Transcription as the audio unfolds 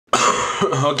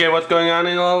Okay, what's going on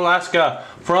in Alaska?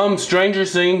 From Stranger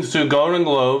Things to Golden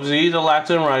Globes, these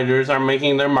Alaskan writers are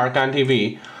making their mark on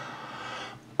TV.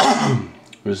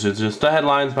 This is just the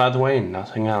headlines, by the way,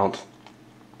 nothing else.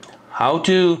 How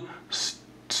to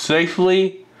stay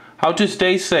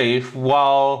safe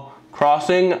while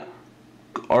crossing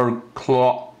or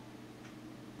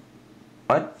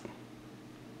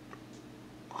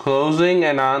closing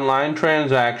an online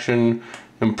transaction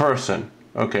in person.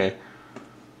 Okay.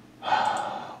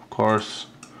 Of course.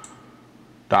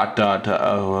 Blah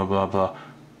blah.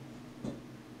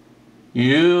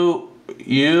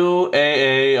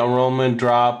 UAA enrollment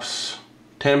drops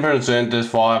 10% this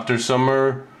fall after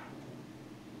summer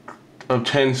of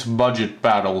tense budget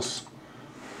battles.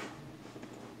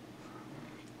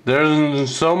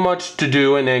 There's so much to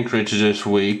do in Anchorage this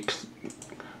week.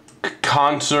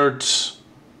 Concerts,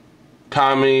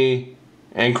 comedy,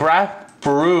 and craft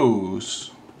brews.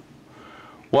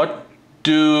 What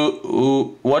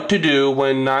to do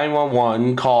when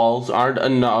 911 calls aren't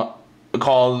enough?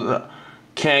 Calls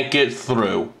can't get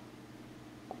through.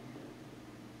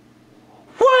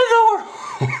 What in the world?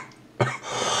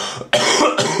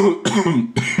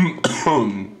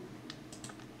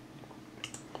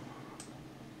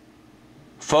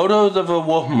 Photos of a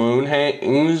wolf moon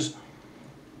hangs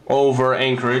over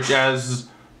Anchorage as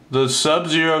the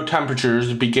sub-zero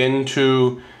temperatures begin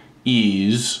to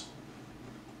ease.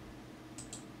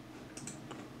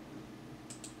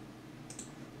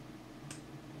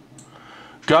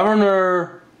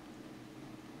 Governor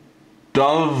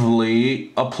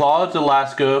Dovely applauds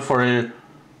Alaska for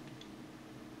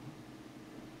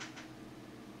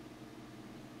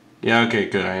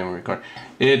good, I am recording.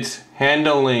 Its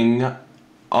handling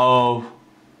of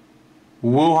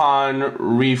Wuhan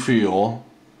refuel.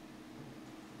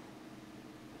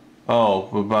 Oh,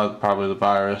 about probably the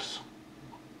virus.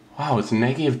 Wow, it's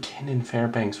 -10 in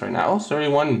Fairbanks right now. Oh,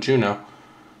 31 in Juneau.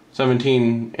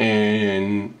 17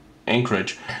 in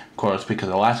Anchorage. Of course, because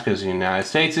Alaska is the United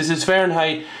States. This is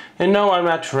Fahrenheit. And no, I'm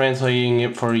not translating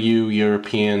it for you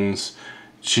Europeans.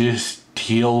 Just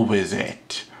deal with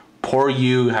it. Poor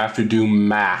you have to do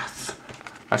math.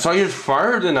 I saw you're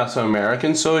farther than us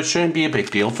Americans, so it shouldn't be a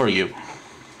big deal for you.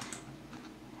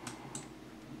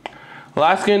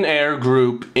 Alaskan Air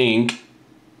Group Inc.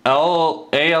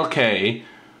 ALK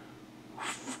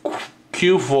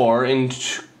Q4 in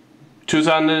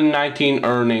 2019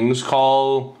 earnings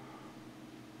call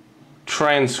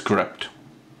transcript.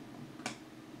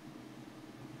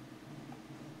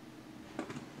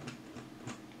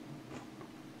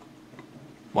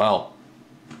 Well,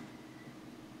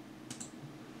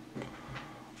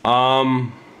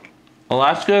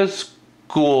 Alaska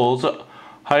schools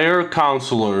hire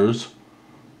counselors,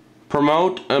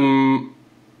 promote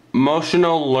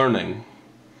emotional learning.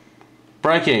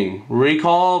 Breaking,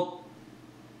 recall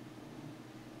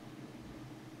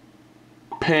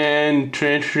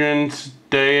penetration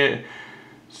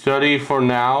study for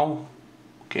now.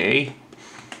 Okay.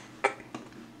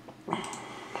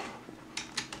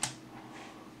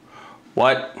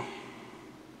 What?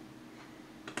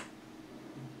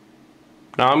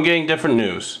 Now I'm getting different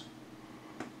news.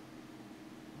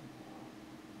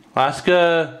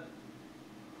 Alaska.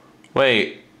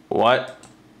 Wait, what?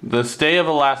 The state of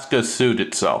Alaska sued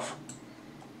itself.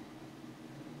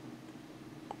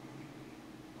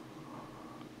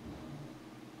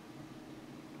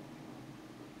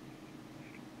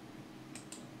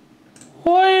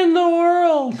 What in the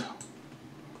world?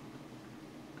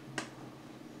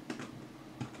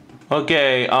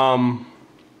 Okay,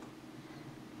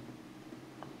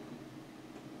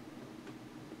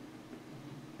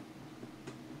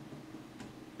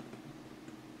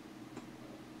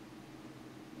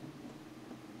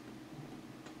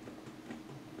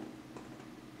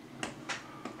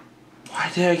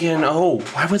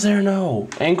 why was there no?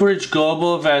 Anchorage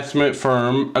global investment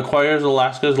firm acquires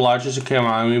Alaska's largest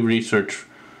economy research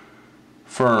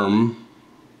firm.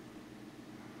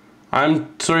 I'm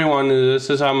 31, and this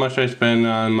is how much I spend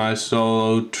on my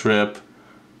solo trip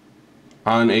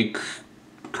on a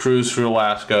cruise through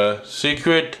Alaska.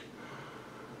 Secret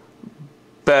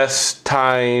best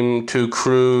time to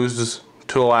cruise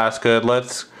to Alaska.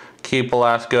 Let's keep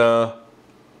Alaska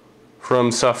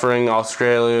from suffering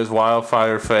Australia's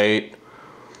wildfire fate.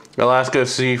 Alaska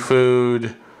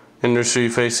seafood industry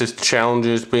faces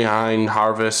challenges behind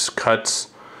harvest cuts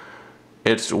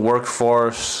its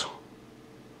workforce.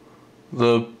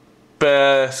 The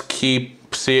best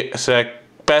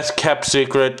kept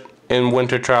secret in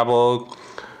winter travel.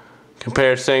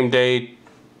 Compare same day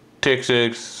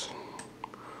tickets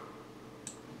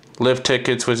lift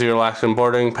tickets with your Alaskan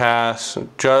boarding pass.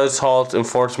 Judge halt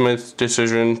enforcement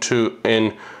decision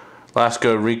in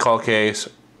Alaska recall case.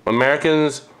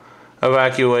 Americans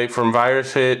evacuate from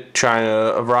virus hit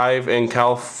China arrive in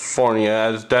California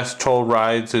as death toll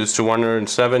rises to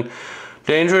 107.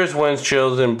 Dangerous winds,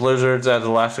 chills, and blizzards as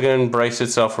Alaska braces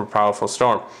itself for powerful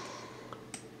storm.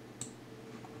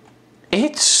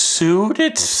 It sued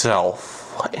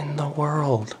itself. What in the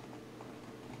world?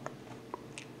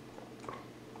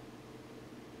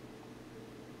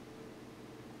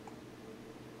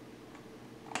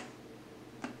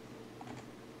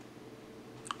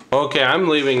 Okay, I'm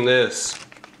leaving this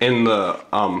in the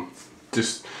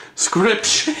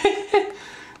description.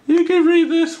 You can read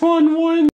this one.